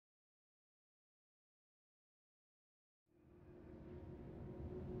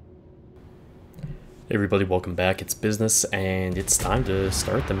Everybody, welcome back. It's business, and it's time to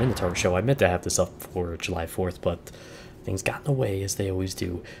start the Minotaur show. I meant to have this up for July 4th, but things got in the way, as they always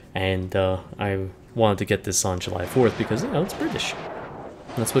do. And I wanted to get this on July 4th because, it's British.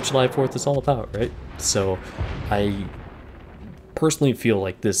 That's what July 4th is all about, right? So I personally feel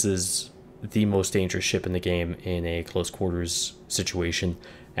like this is the most dangerous ship in the game in a close quarters situation,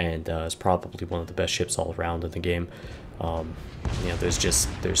 and it's probably one of the best ships all around in the game.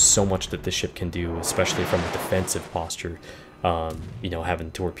 There's so much that this ship can do, especially from a defensive posture.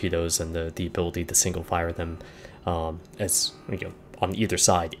 Having torpedoes and the ability to single fire them, on either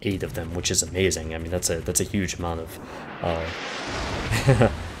side, 8 of them, which is amazing. I mean, that's a huge amount of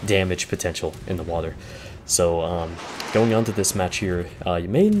damage potential in the water. So going on to this match here, you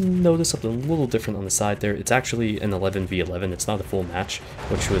may notice something a little different on the side there. It's actually an 11v11. It's not a full match,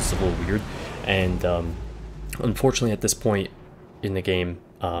 which was a little weird. And unfortunately, at this point in the game,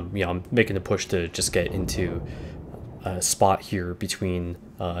 I'm making a push to just get into a spot here between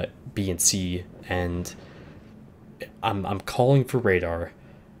B and C, and I'm calling for radar.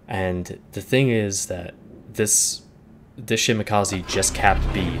 And the thing is that this Shimakaze just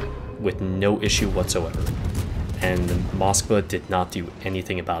capped B with no issue whatsoever, and Moskva did not do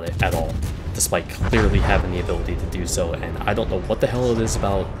anything about it at all, despite clearly having the ability to do so. And I don't know what the hell it is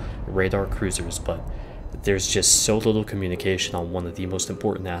about radar cruisers, but there's just so little communication on one of the most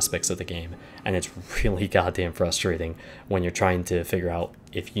important aspects of the game, and it's really goddamn frustrating when you're trying to figure out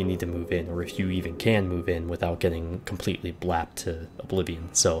if you need to move in, or if you even can move in without getting completely blapped to oblivion.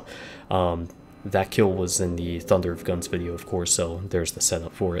 So that kill was in the Thunder of Guns video, of course, so there's the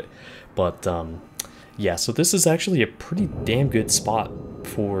setup for it. But yeah, so this is actually a pretty damn good spot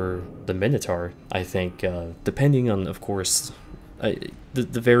for the Minotaur, I think, depending on, of course,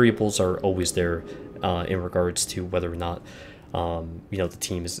 the variables are always there in regards to whether or not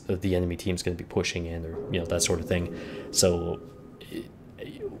the enemy team is going to be pushing in, or that sort of thing. So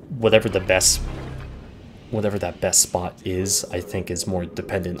whatever that best spot is, I think, is more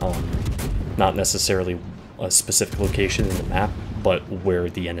dependent on not necessarily a specific location in the map, but where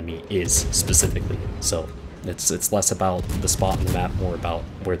the enemy is specifically. So it's less about the spot in the map, more about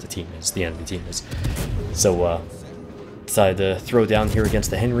where the enemy team is. So decided to throw down here against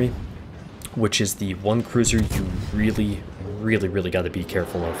the Henry, which is the one cruiser you really got to be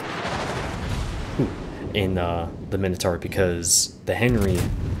careful of in the Minotaur, because the Henry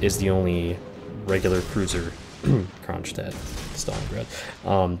is the only regular cruiser Kronstadt, Stalingrad,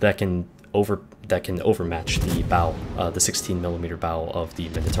 that can overmatch the bow, the 16mm bow of the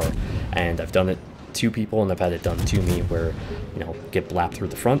Minotaur. And I've done it to people, and I've had it done to me where get blapped through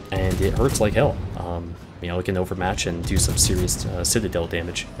the front, and it hurts like hell. It can overmatch and do some serious citadel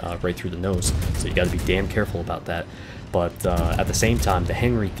damage right through the nose, so you got to be damn careful about that. But at the same time, the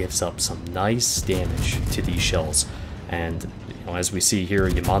Henry gives up some nice damage to these shells, and as we see here,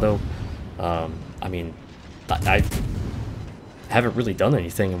 Yamato, I haven't really done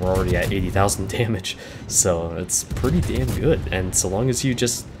anything, and we're already at 80,000 damage, so it's pretty damn good. And so long as you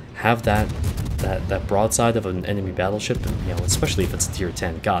just have that broadside of an enemy battleship, especially if it's a tier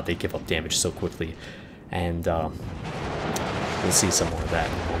 10, god, they give up damage so quickly. And we'll see some more of that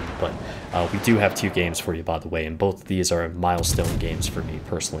in a moment. But we do have 2 games for you, by the way, and both of these are milestone games for me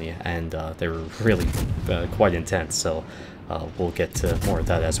personally, and they were really quite intense, so we'll get to more of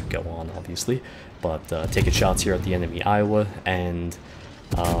that as we go on, obviously. But taking shots here at the enemy Iowa, and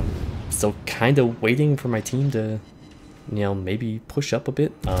still kind of waiting for my team to maybe push up a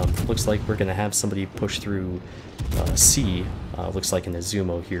bit. Looks like we're gonna have somebody push through C. Looks like an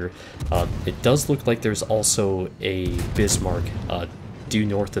Izumo here. It does look like there's also a Bismarck due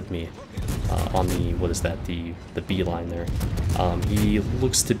north of me on the, what is that, the B line there. He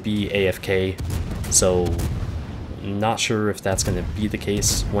looks to be AFK, so not sure if that's going to be the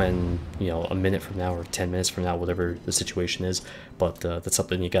case when a minute from now or 10 minutes from now, whatever the situation is. But that's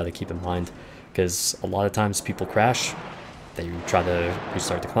something you got to keep in mind, because a lot of times people crash. They try to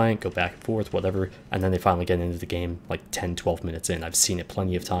restart the client, go back and forth, whatever, and then they finally get into the game like 10-12 minutes in. I've seen it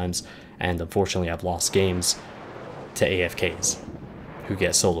plenty of times, and unfortunately I've lost games to AFKs who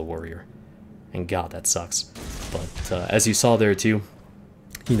get Solo Warrior, and god, that sucks. But as you saw there too,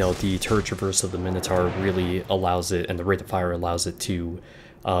 the turret traverse of the Minotaur really allows it, and the rate of fire allows it to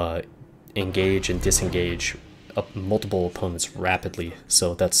engage and disengage multiple opponents rapidly.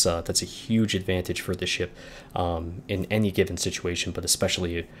 So that's a huge advantage for the ship in any given situation, but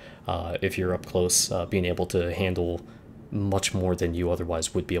especially if you're up close, being able to handle much more than you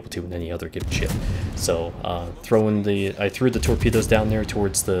otherwise would be able to in any other given ship. So I threw the torpedoes down there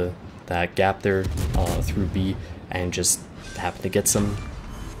towards that gap there through B, and just happened to get some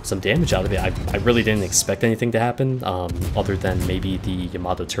some damage out of it. I really didn't expect anything to happen, other than maybe the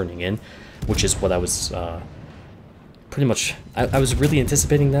Yamato turning in, which is what I was pretty much... I was really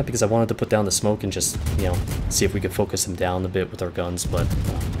anticipating that because I wanted to put down the smoke and just, you know, see if we could focus him down a bit with our guns, but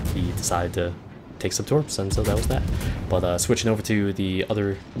he decided to take some torps, and so that was that. But switching over to the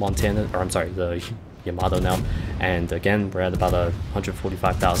other Montana, or I'm sorry, the Yamato now, and again, we're at about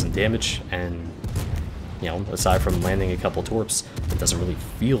 145,000 damage, and you know, aside from landing a couple torps, it doesn't really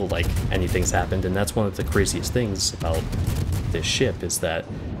feel like anything's happened, and that's one of the craziest things about this ship, is that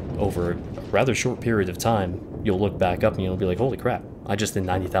over a rather short period of time, you'll look back up and you'll be like, holy crap, I just did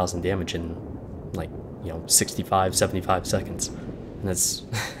 90,000 damage in, like, you know, 65, 75 seconds. And that's...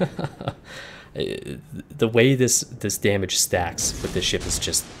 the way this damage stacks with this ship is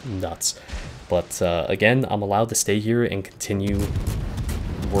just nuts. But again, I'm allowed to stay here and continue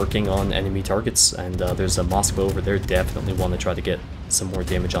working on enemy targets, and there's a Moskva over there. Definitely want to try to get some more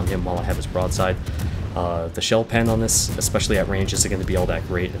damage on him while I have his broadside. The shell pen on this, especially at range, isn't going to be all that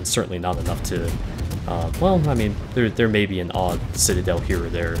great, and certainly not enough to... well, I mean, there may be an odd citadel here or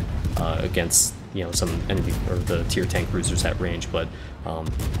there against, you know, some enemy or the tier 10 cruisers at range, but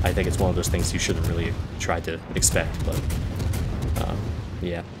I think it's one of those things you shouldn't really try to expect. But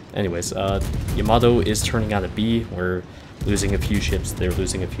yeah. Anyways, Yamato is turning out a B. We're losing a few ships. They're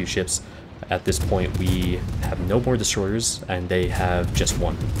losing a few ships. At this point, we have no more destroyers, and they have just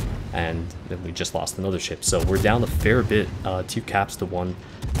one. And then we just lost another ship. So we're down a fair bit, 2 caps to 1,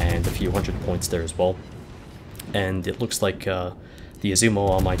 and a few hundred points there as well. And it looks like the Azumo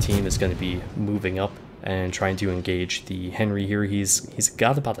on my team is going to be moving up and trying to engage the Henry here. He's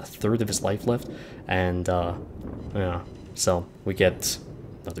got about a third of his life left, and yeah, so we get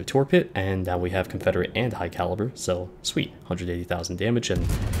another torp hit, and now we have Confederate and high caliber, so sweet, 180,000 damage, and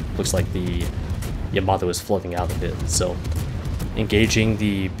looks like the Yamato is flooding out a bit. So engaging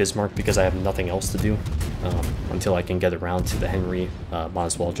the Bismarck because I have nothing else to do until I can get around to the Henry. Might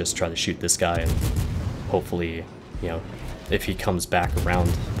as well just try to shoot this guy, and hopefully, you know, if he comes back around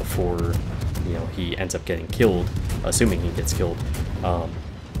before, you know, he ends up getting killed, assuming he gets killed,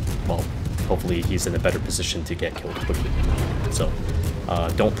 well, hopefully he's in a better position to get killed quickly. So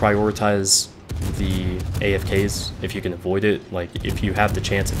don't prioritize the AFKs if you can avoid it. Like, if you have the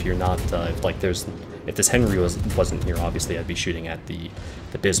chance, if you're not, if this Henry wasn't here, obviously I'd be shooting at the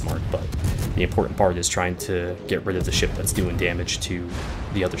Bismarck, but the important part is trying to get rid of the ship that's doing damage to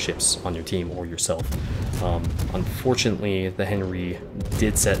the other ships on your team or yourself. Unfortunately, the Henry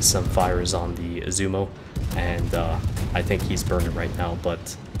did set some fires on the Azumo, and I think he's burning right now,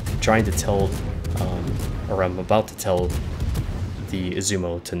 but trying to tell, or I'm about to tell the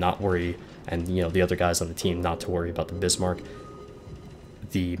Azumo to not worry, and, you know, the other guys on the team not to worry about the Bismarck.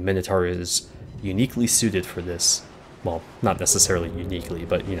 The Minotaur is uniquely suited for this. Well, not necessarily uniquely,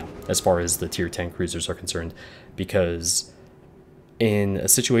 but, you know, as far as the tier 10 cruisers are concerned, because in a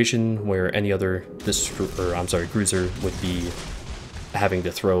situation where any other cruiser would be having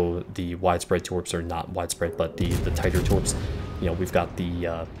to throw the widespread torps, or not widespread, but the tighter torps, you know, we've got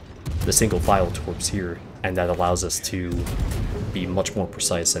the single file torps here, and that allows us to be much more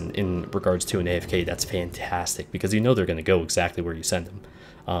precise. And in regards to an AFK, that's fantastic, because you know they're going to go exactly where you send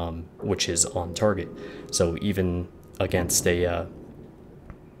them, which is on target. So even against a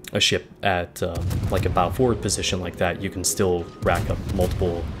ship at like a bow forward position like that, you can still rack up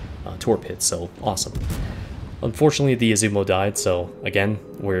multiple torp hits. So awesome. Unfortunately, the Azumo died, so again,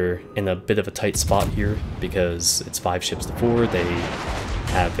 we're in a bit of a tight spot here because it's 5 ships to 4. They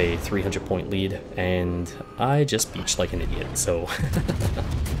have a 300-point lead, and I just beached like an idiot, so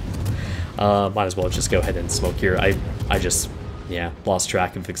might as well just go ahead and smoke here. I just, yeah, lost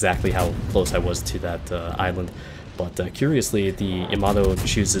track of exactly how close I was to that island, but curiously, the Yamato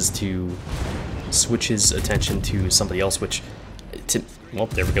chooses to switch his attention to somebody else, which, well,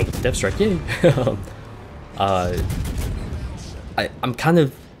 there we go with the depth strike, yay!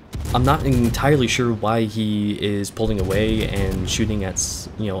 I'm not entirely sure why he is pulling away and shooting at,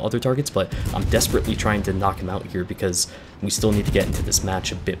 you know, other targets, but I'm desperately trying to knock him out here because we still need to get into this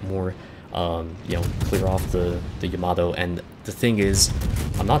match a bit more, you know, clear off the Yamato. And the thing is,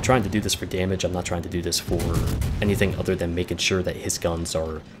 I'm not trying to do this for damage, I'm not trying to do this for anything other than making sure that his guns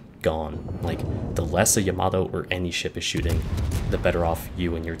are gone. Like, the less a Yamato or any ship is shooting, the better off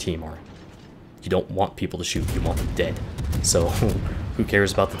you and your team are. You don't want people to shoot, you want them dead. So who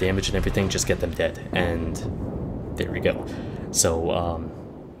cares about the damage and everything, just get them dead, and there we go. So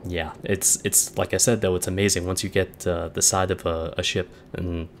yeah, it's like I said though, it's amazing once you get the side of a ship,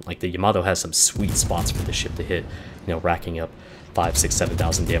 and like the Yamato has some sweet spots for the ship to hit, you know, racking up 5, 6,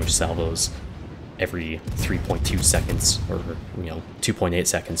 7,000 damage salvos, every 3.2 seconds, or 2.8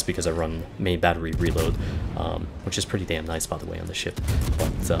 seconds, because I run main battery reload, which is pretty damn nice, by the way, on the ship.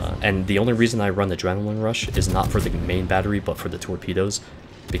 But and the only reason I run Adrenaline Rush is not for the main battery, but for the torpedoes,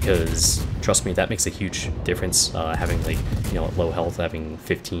 because trust me, that makes a huge difference. Having like at low health, having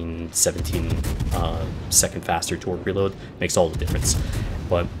 15, 17 second faster torp reload makes all the difference.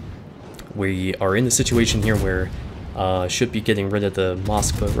 But we are in the situation here where should be getting rid of the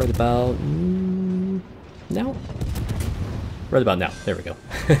Moskva right about now. Right about now. There we go.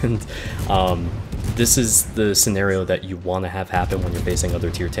 And this is the scenario that you want to have happen when you're facing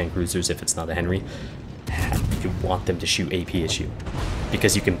other tier 10 cruisers. If it's not a Henry, you want them to shoot AP at you,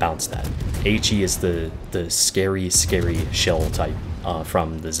 because you can bounce that. HE is the scary shell type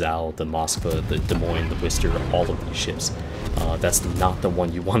from the Zal, the Moskva, the Des Moines, the Worcester, all of these ships. That's not the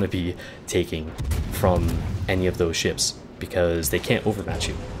one you want to be taking from any of those ships, because they can't overmatch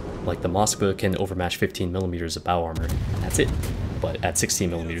you. Like the Moskva can overmatch 15 millimeters of bow armor, and that's it. But at 16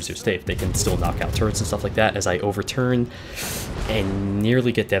 millimeters you're safe. They can still knock out turrets and stuff like that. As I overturn and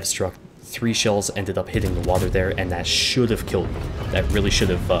nearly get dev struck, 3 shells ended up hitting the water there, and that should have killed me. That really should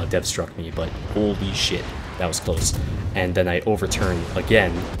have dev struck me, but holy shit, that was close. And then I overturn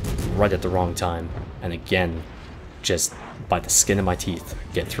again, right at the wrong time, and again, just by the skin of my teeth,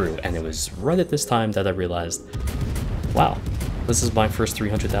 get through. And it was right at this time that I realized, wow, this is my first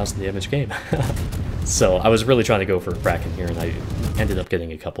 300,000 damage game. So I was really trying to go for a Kraken here, and I ended up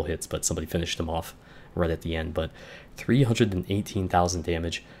getting a couple hits, but somebody finished them off right at the end. But 318,000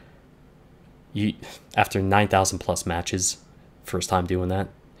 damage. After 9,000 plus matches, first time doing that,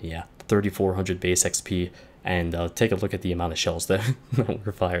 yeah, 3,400 base XP, and take a look at the amount of shells that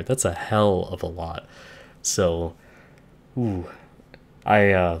were fired. That's a hell of a lot. So, ooh,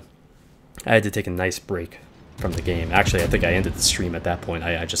 I had to take a nice break from the game. Actually, I think I ended the stream at that point.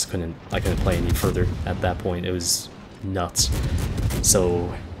 I just couldn't play any further at that point. It was nuts.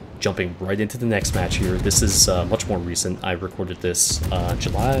 So, jumping right into the next match here. This is much more recent. I recorded this June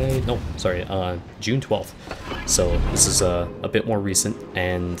 12th. So this is a bit more recent,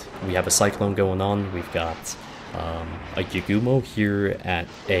 and we have a Cyclone going on. We've got a Yagumo here at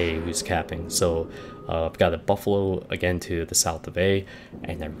A who's capping. So I've got a Buffalo again to the south of A,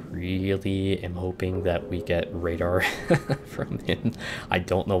 and I really am hoping that we get radar from him. I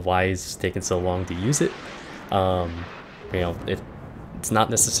don't know why he's taking so long to use it. It's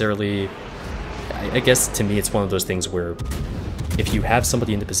not necessarily, I guess to me it's one of those things where if you have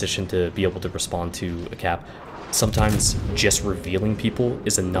somebody in the position to be able to respond to a cap, sometimes just revealing people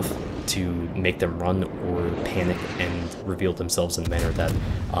is enough to make them run or panic and reveal themselves in a manner that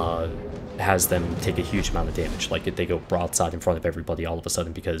has them take a huge amount of damage. Like if they go broadside in front of everybody all of a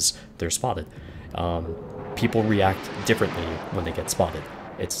sudden because they're spotted. People react differently when they get spotted.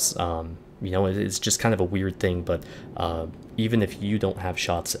 It's it's just kind of a weird thing, but even if you don't have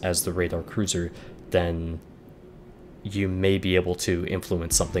shots as the radar cruiser, then you may be able to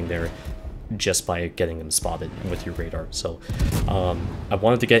influence something there just by getting them spotted with your radar. So I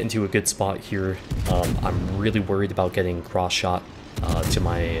wanted to get into a good spot here. I'm really worried about getting cross shot to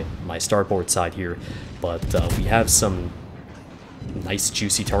my starboard side here, but we have some nice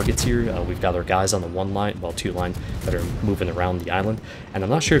juicy targets here. We've got our guys on the 1 line, well 2 line, that are moving around the island, and I'm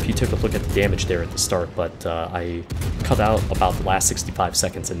not sure if you took a look at the damage there at the start, but I cut out about the last 65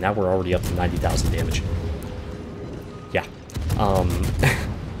 seconds, and now we're already up to 90,000 damage. Yeah.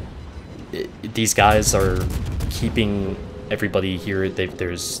 These guys are keeping everybody here.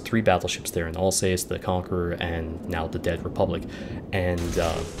 There's 3 battleships there in Alsace, the Conqueror, and now the Dead Republic. And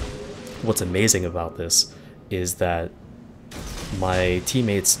what's amazing about this is that my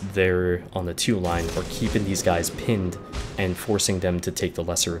teammates there on the 2 line are keeping these guys pinned and forcing them to take the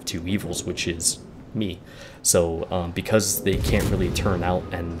lesser of 2 evils, which is me. So because they can't really turn out,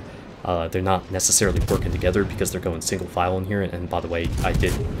 and they're not necessarily working together because they're going single file in here. And by the way, I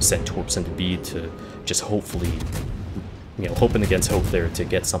did send Torps into B to just hopefully, hoping against hope there to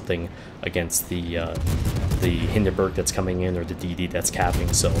get something against the Hindenburg that's coming in, or the DD that's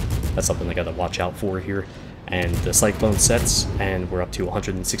capping. So that's something I gotta watch out for here. And the Cyclone sets, and we're up to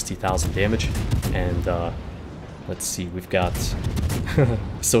 160,000 damage. And let's see, we've got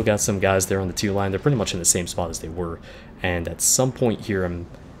still got some guys there on the 2 line. They're pretty much in the same spot as they were. And at some point here,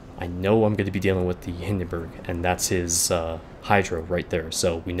 I know I'm going to be dealing with the Hindenburg, and that's his Hydro right there.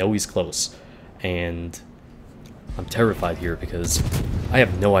 So we know he's close, and I'm terrified here because I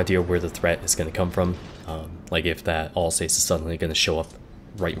have no idea where the threat is going to come from. Like if that Alsace is suddenly going to show up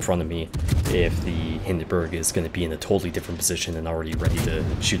right in front of me if the Hindenburg is going to be in a totally different position and already ready to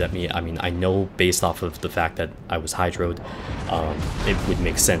shoot at me. I mean, I know based off of the fact that I was hydroed, it would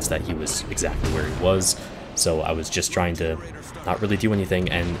make sense that he was exactly where he was. So I was just trying to not really do anything,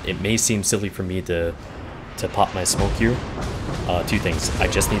 and it may seem silly for me to pop my smoke here. Two things. I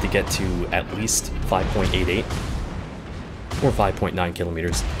just need to get to at least 5.88 or 5.9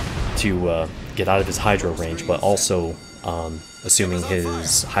 kilometers to get out of his hydro range, but also assuming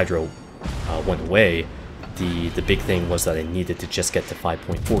his hydro went away, the big thing was that I needed to just get to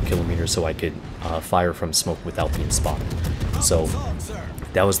 5.4 kilometers so I could fire from smoke without being spotted. So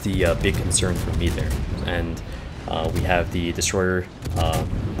that was the big concern for me there. And we have the destroyer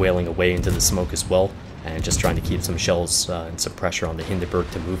wailing away into the smoke as well, and just trying to keep some shells and some pressure on the Hindenburg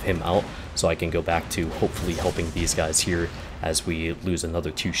to move him out so I can go back to hopefully helping these guys here as we lose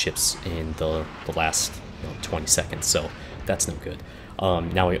another 2 ships in the last 20 seconds. So that's no good.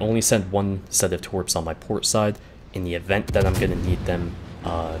 Now I only send 1 set of torps on my port side in the event that I'm going to need them,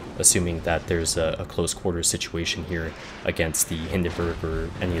 assuming that there's a close quarters situation here against the Hindenburg or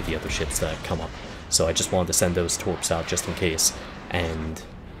any of the other ships that come up. So I just wanted to send those torps out just in case, and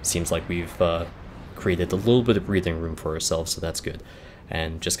seems like we've created a little bit of breathing room for ourselves, so that's good.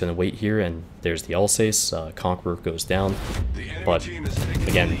 And just gonna wait here, and there's the Alsace. Conqueror goes down, but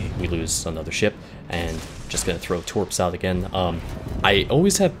again we lose another ship, and just gonna throw torps out again. I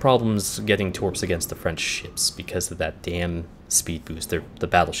always have problems getting torps against the French ships because of that damn speed boost. They're the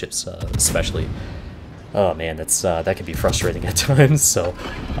battleships especially. Oh man, that's that can be frustrating at times. So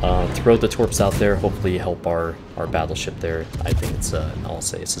throw the torps out there, hopefully help our battleship there. I think it's an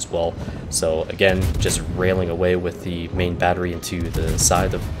Alsace as well. So again, just railing away with the main battery into the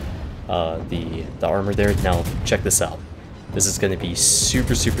side of the armor there. Now check this out. This is going to be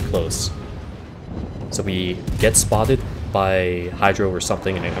super close. So we get spotted by Hydro or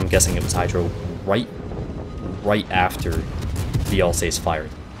something, and I'm guessing it was Hydro right after the Alsace fired.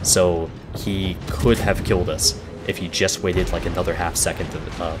 So he could have killed us if he just waited like another half second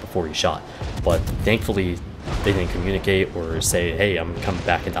before he shot. But thankfully they didn't communicate or say, hey, I'm coming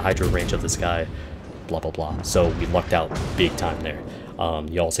back into hydro range of this guy, blah blah blah. So we lucked out big time there.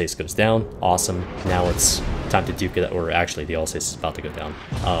 The Alsace goes down, awesome. Now it's time to duke it out, or actually the Alsace is about to go down.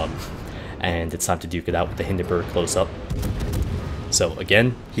 And it's time to duke it out with the Hindenburg close up. So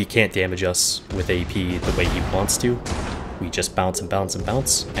again, he can't damage us with AP the way he wants to. We just bounce and bounce and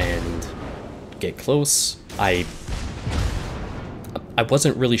bounce and get close. I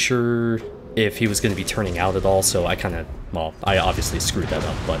wasn't really sure if he was going to be turning out at all, so I kind of, well, I obviously screwed that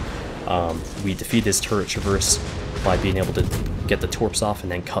up, but we defeat his turret traverse by being able to get the torps off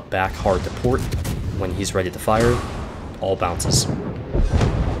and then cut back hard to port. When he's ready to fire, all bounces.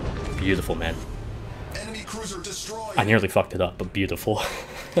 Beautiful, man. I nearly fucked it up, but beautiful.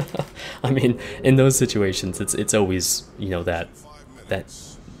 I mean, in those situations, it's always, you know, that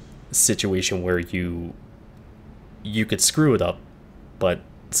situation where you could screw it up, but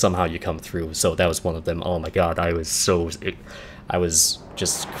somehow you come through. So that was one of them. Oh my god, I was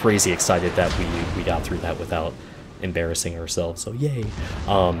just crazy excited that we got through that without embarrassing ourselves. So yay.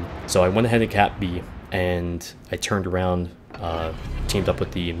 So I went ahead and capped B, and I turned around, teamed up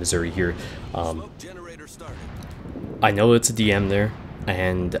with the Missouri here. I know it's a DM there,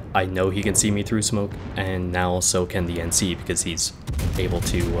 and I know he can see me through smoke, and now so can the NC because he's able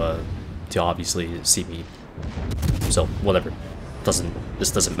to obviously see me. So whatever, this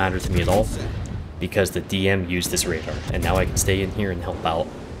doesn't matter to me at all because the DM used this radar, and now I can stay in here and help out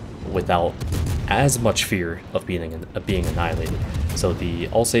without as much fear of being annihilated. So the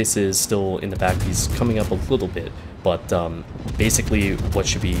Alsace is still in the back. He's coming up a little bit, but basically what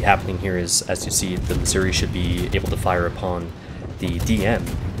should be happening here is, as you see, the Missouri should be able to fire upon the DM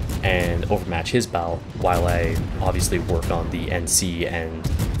and overmatch his bow while I obviously work on the NC and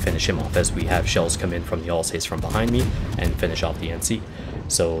finish him off, as we have shells come in from the Alsace from behind me and finish off the NC.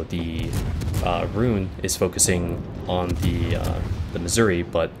 So the Rune is focusing on the Missouri,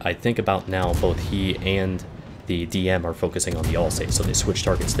 but I think about now both he and the DM are focusing on the Alsace, so they switch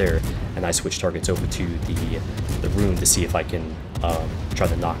targets there, and I switch targets over to the Rune to see if I can try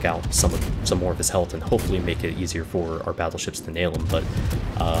to knock out some more of his health and hopefully make it easier for our battleships to nail him. But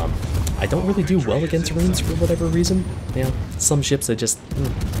I don't really do well against Runes for whatever reason. Yeah, some ships I just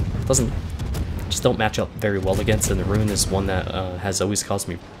don't match up very well against, and the Rune is one that has always caused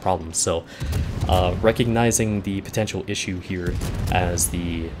me problems. So recognizing the potential issue here, as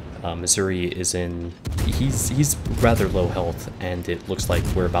the Missouri is in, he's rather low health, and it looks like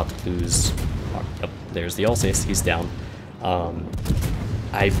we're about to lose. There's the Alsace, he's down.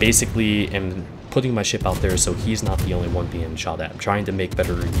 I basically am putting my ship out there so he's not the only one being shot at. I'm trying to make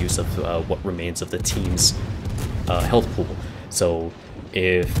better use of what remains of the team's health pool. So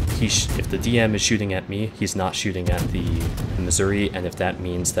if the DM is shooting at me, he's not shooting at the Missouri, and if that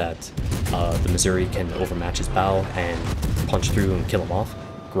means that the Missouri can overmatch his bow and punch through and kill him off,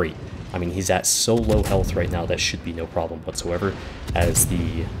 great. I mean, he's at so low health right now that should be no problem whatsoever, as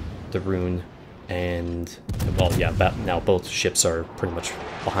the rune and, well, yeah, now both ships are pretty much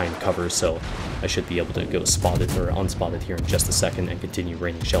behind cover, so I should be able to go spotted or unspotted here in just a second and continue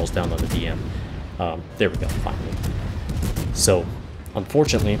raining shells down on the DM. There we go, finally. So,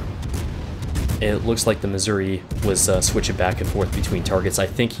 unfortunately, it looks like the Missouri was switching back and forth between targets. I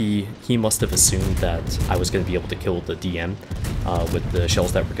think he must have assumed that I was going to be able to kill the DM with the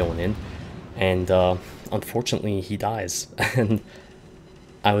shells that were going in, and unfortunately he dies. And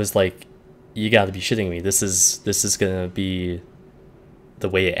I was like, you gotta be shitting me. This is gonna be the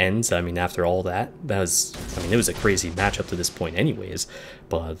way it ends. I mean, after all that, it was a crazy match up to this point anyways,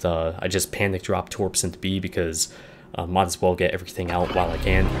 but I just panic dropped Torps into B because might as well get everything out while I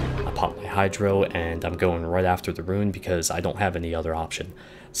can. I pop my Hydro and I'm going right after the rune because I don't have any other option.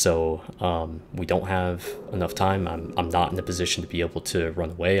 So we don't have enough time. I'm not in a position to be able to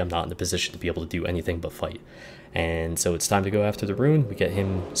run away. I'm not in a position to be able to do anything but fight. And so it's time to go after the rune. We get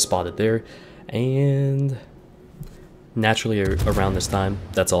him spotted there, and naturally around this time,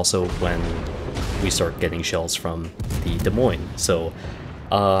 that's also when we start getting shells from the Des Moines. So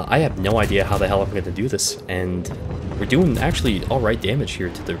I have no idea how the hell I'm going to do this, and we're doing actually alright damage here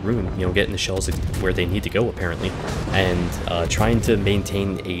to the rune, you know, getting the shells where they need to go apparently, and trying to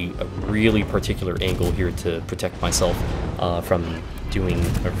maintain a really particular angle here to protect myself from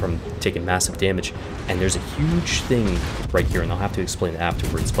taking massive damage. And there's a huge thing right here, and I'll have to explain it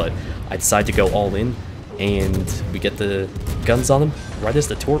afterwards, but I decide to go all in, and we get the guns on them right as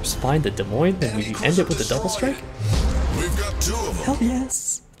the Torps find the Des Moines, and we end it with a double strike. We've got 2 of them. Hell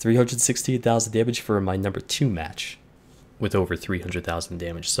yes! 316,000 damage for my number 2 match with over 300,000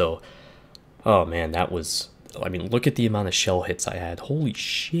 damage. So, oh man, that was, I mean, look at the amount of shell hits I had. Holy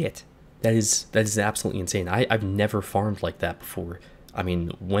shit. That is absolutely insane. I've never farmed like that before. I mean,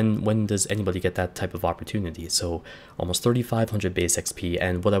 when does anybody get that type of opportunity? So almost 3,500 base XP,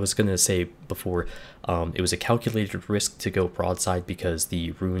 and what I was gonna say before, it was a calculated risk to go broadside because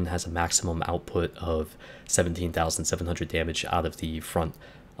the rune has a maximum output of 17,700 damage out of the front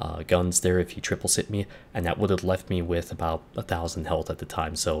guns there if he triples hit me, and that would have left me with about 1,000 health at the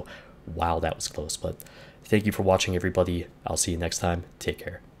time. So wow, that was close. But thank you for watching, everybody. I'll see you next time. Take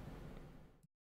care.